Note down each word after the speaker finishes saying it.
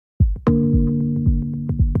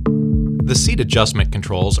The seat adjustment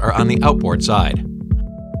controls are on the outboard side.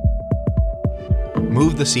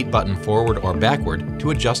 Move the seat button forward or backward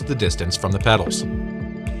to adjust the distance from the pedals.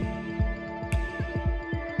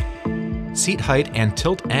 Seat height and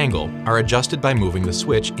tilt angle are adjusted by moving the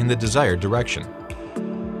switch in the desired direction.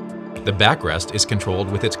 The backrest is controlled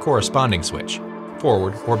with its corresponding switch,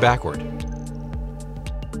 forward or backward.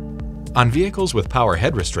 On vehicles with power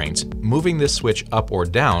head restraints, moving this switch up or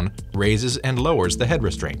down raises and lowers the head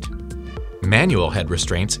restraint. Manual head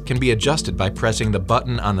restraints can be adjusted by pressing the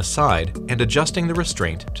button on the side and adjusting the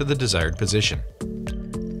restraint to the desired position.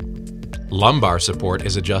 Lumbar support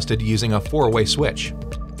is adjusted using a four-way switch.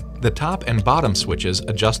 The top and bottom switches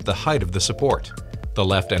adjust the height of the support. The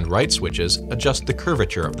left and right switches adjust the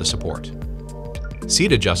curvature of the support.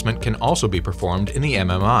 Seat adjustment can also be performed in the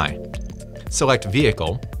MMI. Select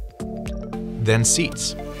Vehicle, then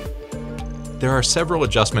Seats. There are several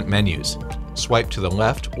adjustment menus. Swipe to the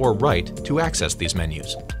left or right to access these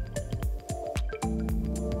menus.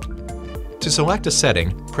 To select a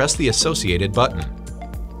setting, press the associated button.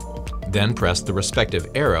 Then press the respective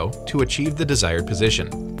arrow to achieve the desired position.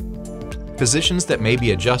 Positions that may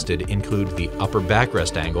be adjusted include the upper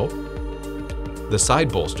backrest angle, the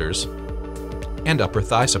side bolsters, and upper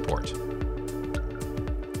thigh support.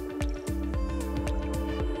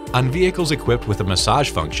 On vehicles equipped with a massage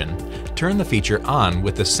function, turn the feature on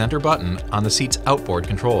with the center button on the seat's outboard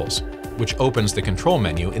controls, which opens the control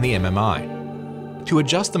menu in the MMI. To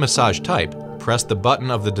adjust the massage type, press the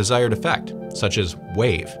button of the desired effect, such as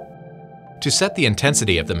Wave. To set the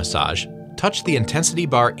intensity of the massage, touch the intensity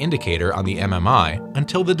bar indicator on the MMI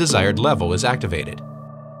until the desired level is activated.